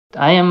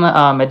I am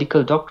a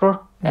medical doctor,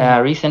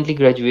 recently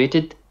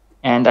graduated,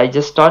 and I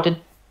just started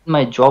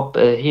my job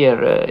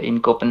here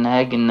in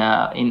Copenhagen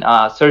in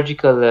a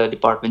surgical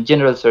department,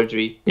 general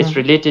surgery. It's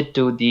related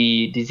to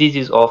the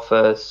diseases of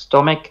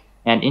stomach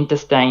and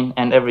intestine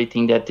and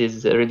everything that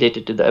is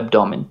related to the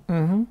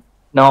abdomen.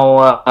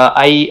 Now,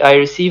 I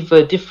receive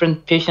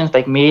different patients,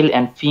 like male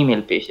and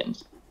female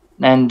patients.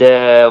 And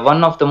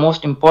one of the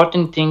most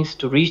important things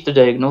to reach the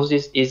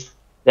diagnosis is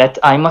that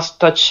I must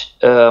touch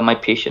my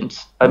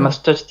patients. I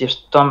must touch their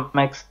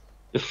stomachs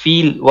to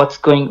feel what's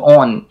going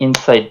on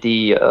inside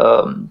the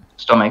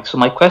stomach. So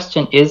my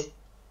question is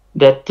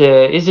that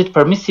is it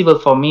permissible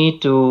for me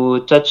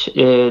to touch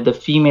the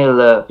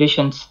female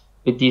patients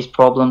with these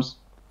problems?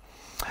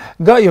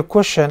 Got your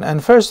question,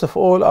 and first of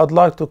all, I'd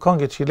like to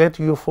congratulate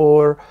you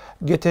for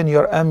getting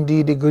your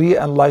MD degree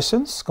and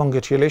license.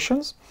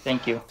 Congratulations.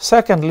 Thank you.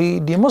 Secondly,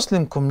 the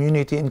Muslim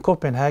community in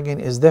Copenhagen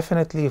is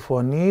definitely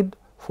for need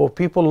for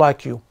people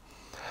like you.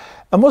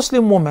 A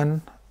Muslim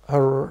woman,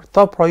 her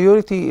top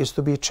priority is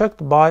to be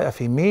checked by a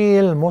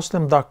female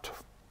Muslim doctor.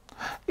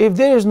 If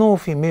there is no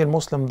female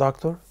Muslim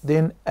doctor,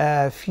 then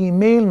a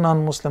female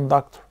non-Muslim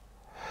doctor.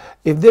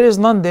 If there is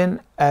none, then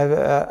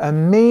a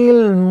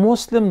male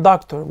Muslim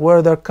doctor,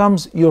 where there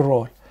comes your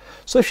role.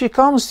 So if she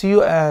comes to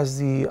you as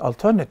the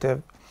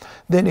alternative,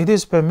 then it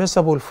is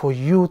permissible for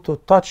you to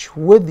touch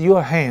with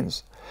your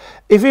hands.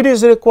 If it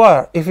is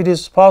required, if it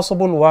is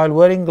possible while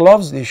wearing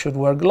gloves, they should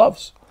wear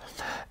gloves.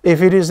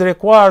 If it is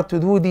required to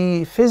do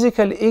the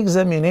physical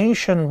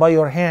examination by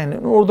your hand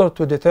in order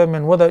to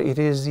determine whether it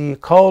is the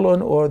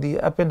colon or the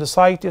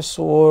appendicitis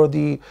or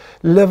the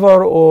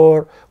liver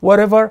or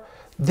whatever,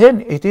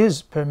 then it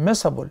is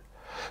permissible.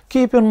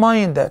 Keep in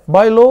mind that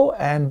by law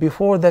and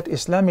before that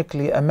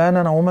Islamically, a man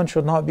and a woman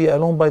should not be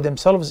alone by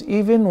themselves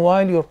even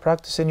while you're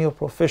practicing your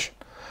profession.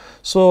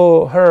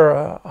 So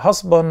her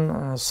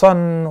husband,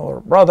 son or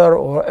brother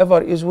or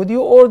whoever is with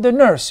you, or the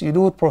nurse, you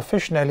do it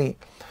professionally.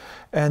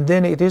 And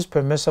then it is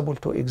permissible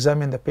to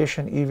examine the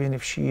patient even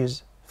if she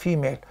is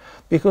female,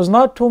 because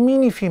not too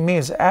many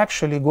females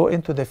actually go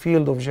into the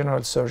field of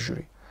general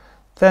surgery.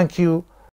 Thank you.